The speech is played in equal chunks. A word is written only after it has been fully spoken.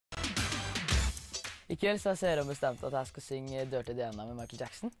I kveld så har seeren bestemt at jeg skal synge Dirty Diana med Michael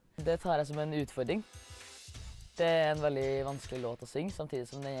Jackson. Det tar jeg som en utfordring. Det er en veldig vanskelig låt å synge, samtidig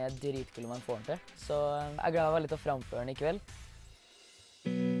som den er dritkul om man får den til. Så jeg gleder meg veldig til å framføre den i kveld.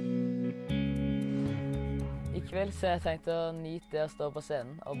 I kveld så har jeg tenkt å nyte det å stå på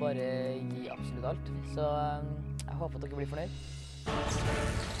scenen og bare gi absolutt alt. Så jeg håper at dere blir fornøyd.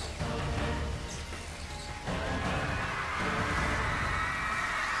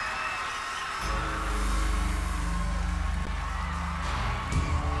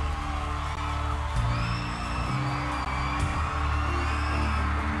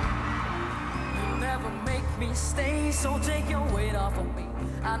 Stay, so take your weight off of me.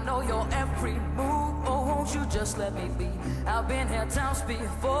 I know your every move, oh won't you just let me be. I've been here times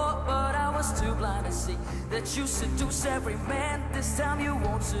before, but I was too blind to see that you seduce every man. This time you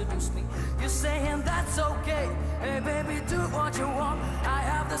won't seduce me. You're saying that's okay, hey baby, do what you want. I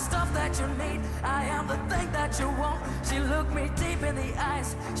have the stuff that you need, I am the thing that you want. She looked me deep in the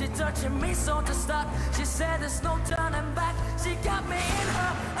eyes, she touching me so to stop. She said there's no turning back, she got me in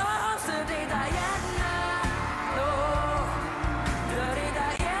her arms today, Diana. No, dirty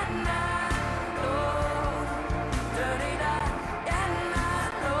Diana, no, dirty Diana,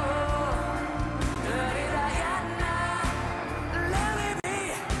 no, dirty Diana, let me be.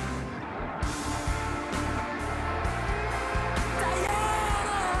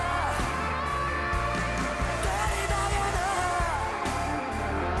 Diana, dirty Diana,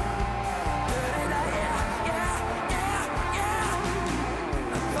 dirty Diana, yeah,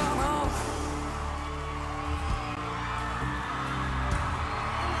 come on.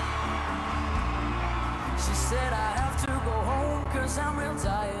 Said I have to go home, cause I'm real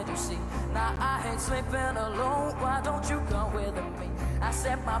tired, you see. Now I hate sleeping alone, why don't you come with me? I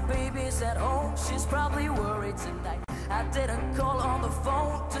said my baby's at home, she's probably worried tonight. I didn't call on the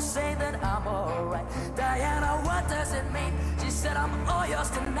phone to say that I'm alright. Diana, what does it mean? She said I'm all yours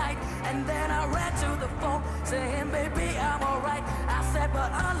tonight. And then I ran to the phone, saying baby I'm alright. I said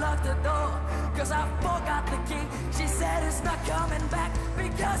but unlock the door, cause I forgot the key. She said it's not coming back,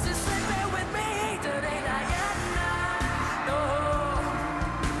 because it's sleeping.